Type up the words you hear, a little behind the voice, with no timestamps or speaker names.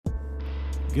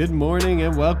Good morning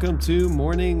and welcome to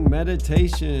Morning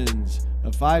Meditations,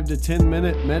 a 5 to 10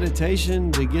 minute meditation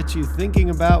to get you thinking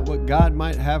about what God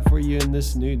might have for you in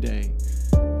this new day.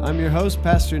 I'm your host,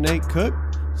 Pastor Nate Cook,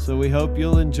 so we hope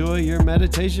you'll enjoy your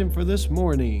meditation for this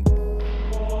morning.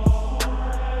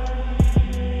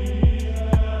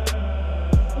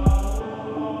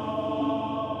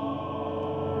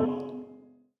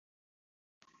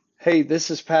 Hey, this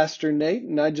is Pastor Nate,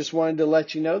 and I just wanted to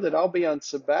let you know that I'll be on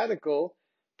sabbatical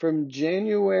from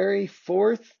January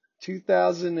 4th,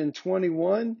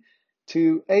 2021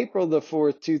 to April the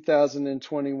 4th,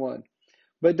 2021.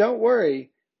 But don't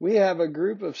worry, we have a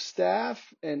group of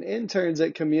staff and interns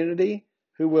at Community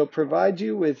who will provide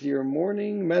you with your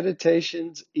morning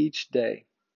meditations each day.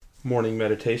 Morning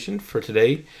meditation for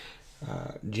today,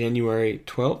 January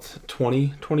 12th,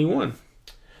 2021.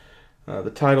 The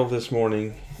title this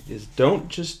morning is Don't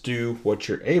Just Do What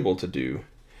You're Able to Do.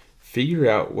 Figure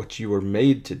out what you were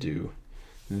made to do.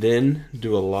 Then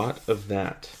do a lot of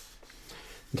that.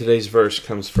 And today's verse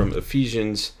comes from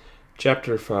Ephesians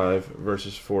chapter 5,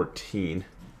 verses 14.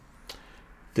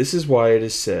 This is why it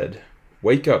is said,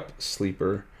 Wake up,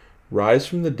 sleeper, rise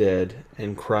from the dead,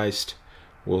 and Christ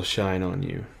will shine on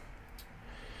you.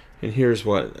 And here's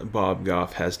what Bob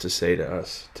Goff has to say to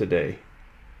us today.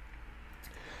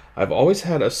 I've always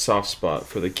had a soft spot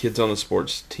for the kids on the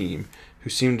sports team who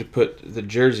seem to put the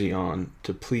jersey on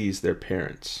to please their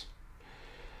parents.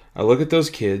 I look at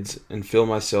those kids and feel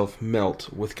myself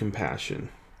melt with compassion.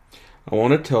 I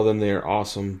want to tell them they are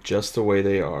awesome just the way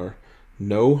they are.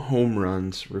 No home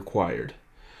runs required.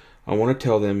 I want to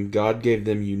tell them God gave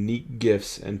them unique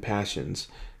gifts and passions,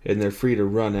 and they're free to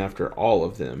run after all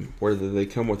of them, whether they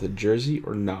come with a jersey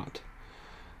or not.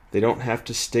 They don't have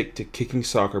to stick to kicking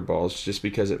soccer balls just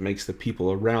because it makes the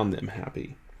people around them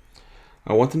happy.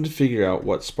 I want them to figure out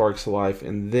what sparks life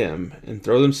in them and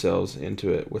throw themselves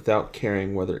into it without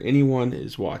caring whether anyone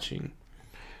is watching.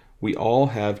 We all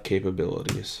have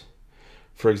capabilities.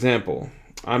 For example,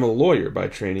 I'm a lawyer by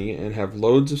training and have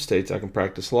loads of states I can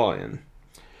practice law in.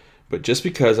 But just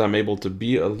because I'm able to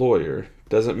be a lawyer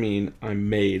doesn't mean I'm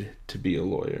made to be a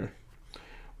lawyer.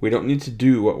 We don't need to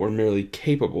do what we're merely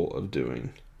capable of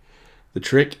doing. The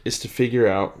trick is to figure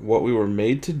out what we were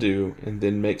made to do and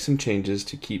then make some changes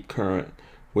to keep current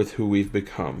with who we've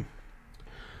become.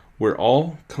 We're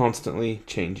all constantly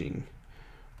changing.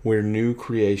 We're new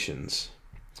creations.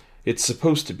 It's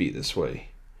supposed to be this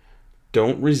way.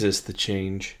 Don't resist the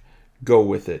change. Go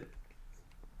with it.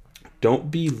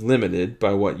 Don't be limited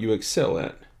by what you excel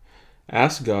at.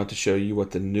 Ask God to show you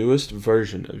what the newest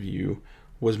version of you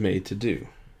was made to do.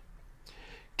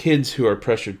 Kids who are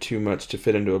pressured too much to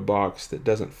fit into a box that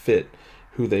doesn't fit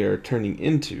who they are turning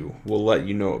into will let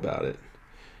you know about it.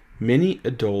 Many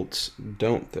adults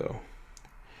don't, though.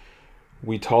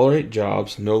 We tolerate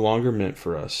jobs no longer meant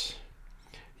for us.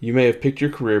 You may have picked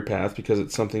your career path because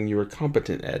it's something you were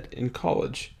competent at in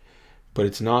college, but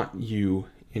it's not you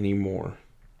anymore.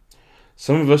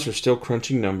 Some of us are still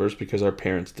crunching numbers because our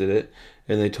parents did it,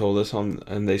 and they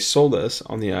sold us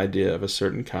on the idea of a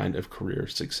certain kind of career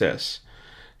success.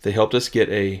 They helped us get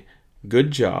a good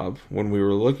job when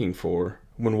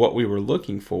what we were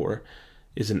looking for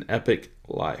is an epic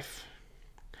life.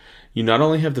 You not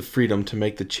only have the freedom to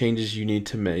make the changes you need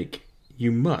to make,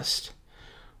 you must.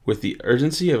 With the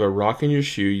urgency of a rock in your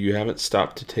shoe you haven't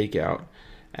stopped to take out,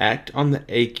 act on the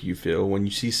ache you feel when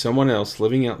you see someone else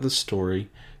living out the story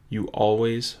you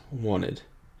always wanted.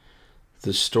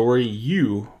 The story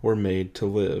you were made to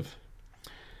live.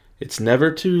 It's never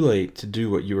too late to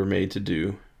do what you were made to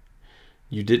do.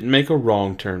 You didn't make a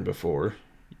wrong turn before.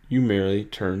 You merely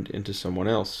turned into someone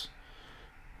else.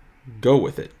 Go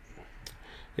with it.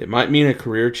 It might mean a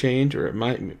career change, or it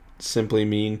might simply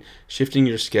mean shifting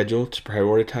your schedule to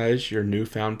prioritize your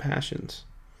newfound passions.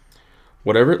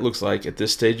 Whatever it looks like at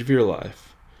this stage of your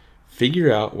life,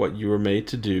 figure out what you were made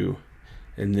to do,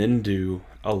 and then do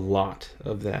a lot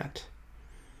of that.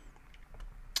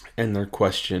 And their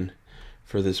question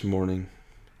for this morning.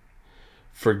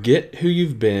 Forget who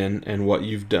you've been and what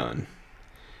you've done.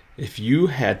 If you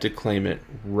had to claim it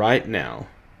right now,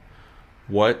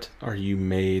 what are you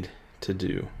made to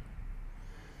do?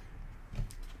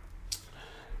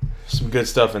 Some good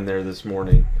stuff in there this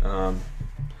morning. Kind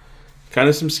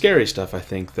of some scary stuff, I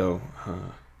think, though.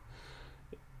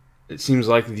 It seems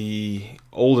like the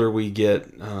older we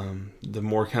get, the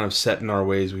more kind of set in our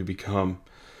ways we become.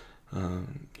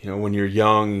 When you're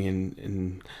young and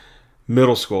in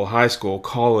middle school, high school,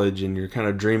 college, and you're kind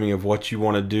of dreaming of what you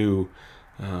want to do,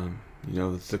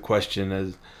 the question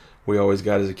as we always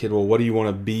got as a kid, well, what do you want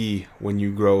to be when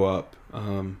you grow up?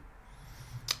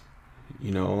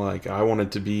 Like I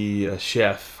wanted to be a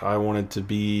chef. I wanted to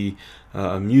be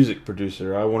a music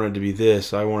producer. I wanted to be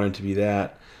this. I wanted to be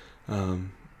that.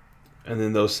 And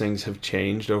then those things have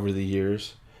changed over the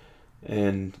years.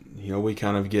 And, we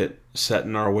kind of get set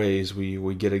in our ways.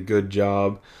 We get a good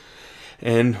job.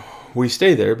 And we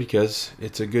stay there because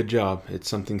it's a good job. It's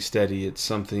something steady. It's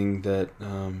something that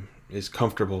is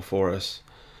comfortable for us.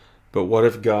 But what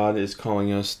if God is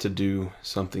calling us to do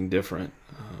something different?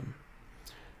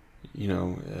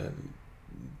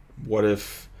 What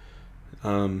if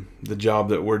the job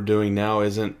that we're doing now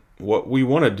isn't what we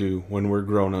want to do when we're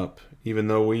grown up, even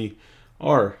though we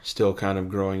are still kind of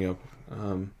growing up?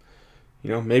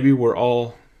 Maybe we're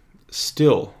all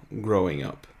still growing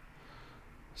up.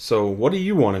 So what do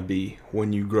you want to be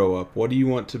when you grow up? What do you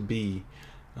want to be?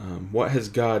 What has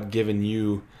God given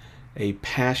you a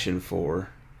passion for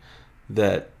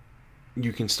that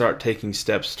you can start taking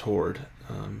steps toward?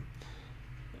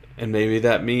 And maybe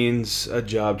that means a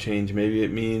job change. Maybe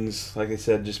it means, like I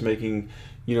said, just making,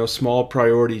 small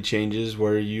priority changes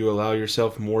where you allow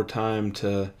yourself more time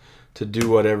to do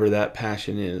whatever that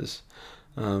passion is.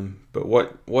 But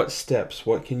what steps,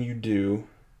 what can you do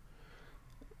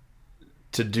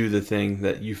to do the thing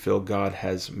that you feel God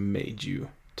has made you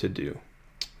to do?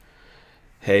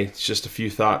 Hey, it's just a few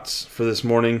thoughts for this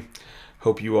morning.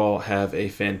 Hope you all have a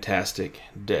fantastic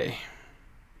day.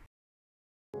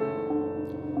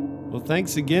 Well,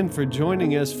 thanks again for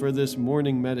joining us for this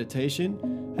morning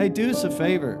meditation. Hey, do us a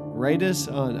favor, rate us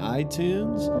on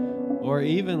iTunes or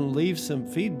even leave some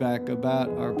feedback about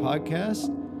our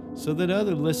podcast so that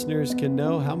other listeners can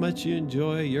know how much you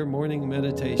enjoy your morning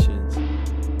meditations.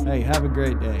 Hey, have a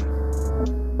great day.